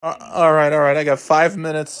All right, all right. I got 5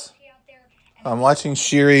 minutes. I'm watching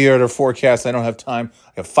Shiri or the forecast. I don't have time.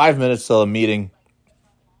 I have 5 minutes till a meeting.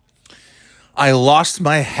 I lost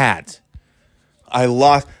my hat. I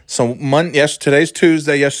lost. So yes, today's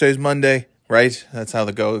Tuesday. Yesterday's Monday. Right? That's how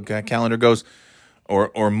the calendar goes.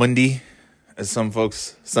 Or Monday, as some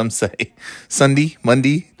say. Sunday,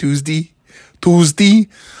 Monday, Tuesday.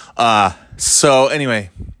 So anyway,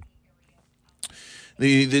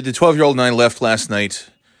 the 12-year-old and I left last night.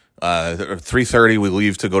 3:30, we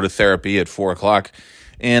leave to go to therapy at 4:00.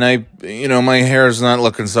 And my hair is not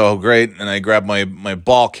looking so great. And I grab my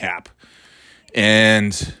ball cap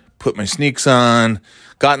and put my sneaks on,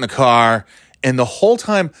 got in the car. And the whole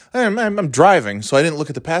time, I'm driving, so I didn't look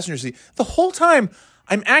at the passenger seat. The whole time,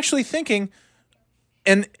 I'm actually thinking,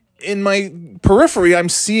 and in my periphery, I'm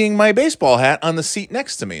seeing my baseball hat on the seat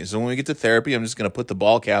next to me. So when we get to therapy, I'm just going to put the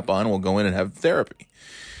ball cap on. We'll go in and have therapy.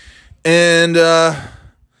 And,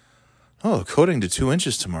 coating to 2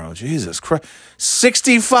 inches tomorrow. Jesus Christ.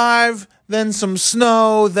 65, then some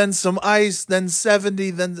snow, then some ice, then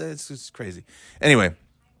 70, then it's crazy. Anyway,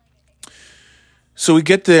 so we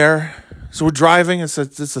get there. So we're driving. It's a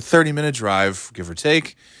 30-minute drive, give or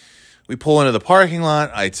take. We pull into the parking lot.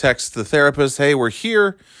 I text the therapist, hey, we're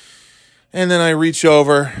here. And then I reach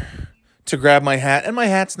over to grab my hat, and my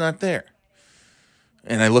hat's not there.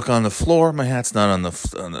 And I look on the floor. My hat's not on the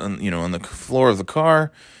floor of the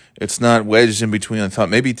car. It's not wedged in between. I thought,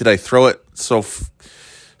 maybe did I throw it so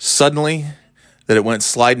suddenly that it went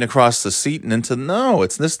sliding across the seat and into? No,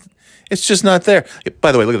 it's this. It's just not there.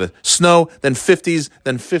 By the way, look at this. Snow, then 50s,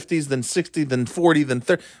 then 50s, then 60, then 40, then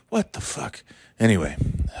 30. What the fuck? Anyway,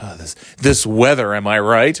 this weather, am I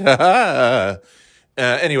right?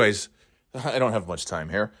 Anyways, I don't have much time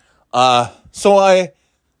here. So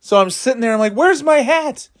I'm sitting there. I'm like, where's my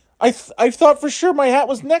hat? I thought for sure my hat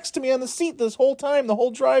was next to me on the seat this whole time, the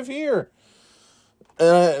whole drive here.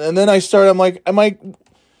 And then I'm like,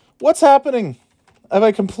 what's happening? Have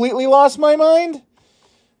I completely lost my mind?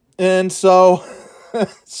 And so,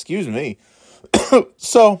 excuse me.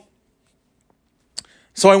 So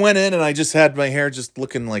I went in and I just had my hair just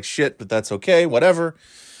looking like shit, but that's okay, whatever.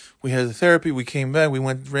 We had the therapy, we came back, we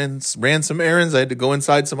ran some errands, I had to go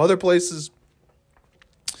inside some other places.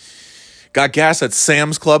 Got gas at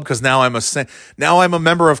Sam's Club because now I'm a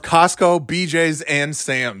member of Costco, BJ's, and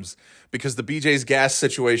Sam's because the BJ's gas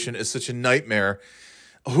situation is such a nightmare.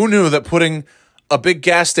 Who knew that putting a big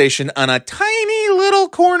gas station on a tiny little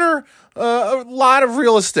corner, a lot of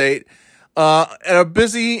real estate, at a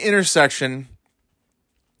busy intersection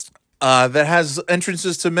that has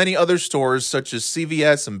entrances to many other stores such as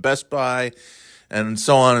CVS and Best Buy and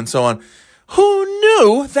so on and so on. Who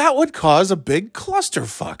knew that would cause a big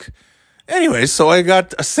clusterfuck? Anyway, so I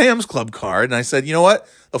got a Sam's Club card and I said, you know what?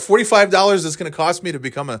 The $45 it's going to cost me to to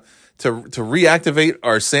reactivate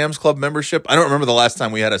our Sam's Club membership. I don't remember the last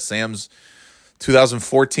time we had a Sam's.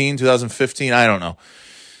 2014, 2015, I don't know.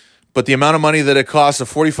 But the amount of money that it costs of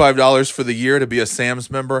 $45 for the year to be a Sam's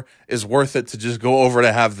member is worth it to just go over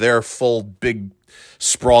to have their full, big,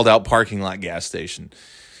 sprawled out parking lot gas station.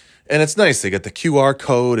 And it's nice. They got the QR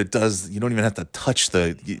code. You don't even have to touch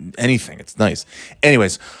anything. It's nice.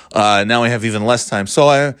 Anyways, now I have even less time.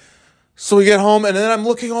 So we get home, and then I'm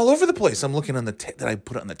looking all over the place. I'm looking did I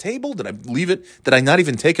put it on the table? Did I leave it? Did I not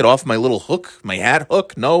even take it off my little hook, my hat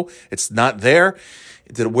hook? No, it's not there.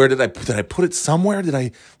 Where did I put it somewhere? Did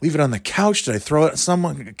I leave it on the couch? Did I throw it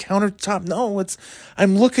somewhere on a countertop? No,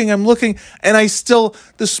 I'm looking. And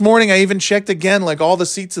this morning I even checked again, like all the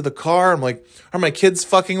seats of the car. I'm like, are my kids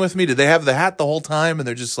fucking with me? Did they have the hat the whole time and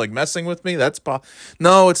they're just like messing with me?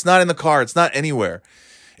 No, it's not in the car. It's not anywhere.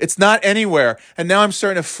 It's not anywhere. And now I'm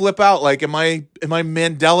starting to flip out. Like, am I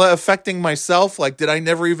Mandela affecting myself? Like, did I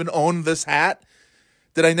never even own this hat?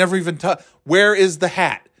 Did I never even where is the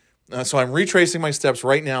hat? So I'm retracing my steps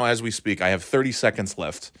right now as we speak. I have 30 seconds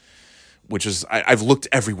left, which is, I've looked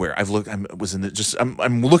everywhere. I'm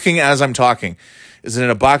looking as I'm talking. Is it in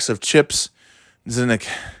a box of chips? Is it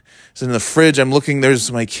in the fridge? I'm looking,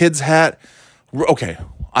 there's my kid's hat. Okay.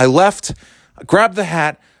 I left, grabbed the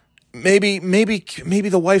hat. Maybe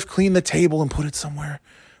the wife cleaned the table and put it somewhere.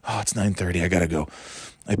 Oh, it's 9:30. I gotta go.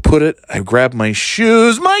 I grabbed my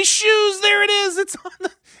shoes. There it is. It's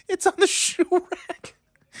on the shoe rack.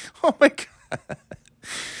 Oh my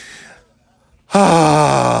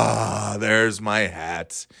God. There's my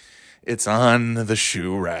hat. It's on the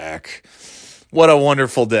shoe rack. What a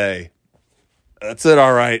wonderful day. That's it.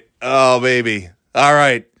 All right. Oh, baby. All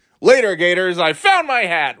right. Later, Gators. I found my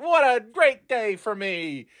hat. What a great day for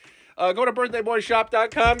me. Go to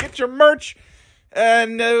birthdayboyshop.com, get your merch,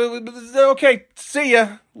 and okay, see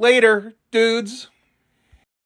ya later, dudes.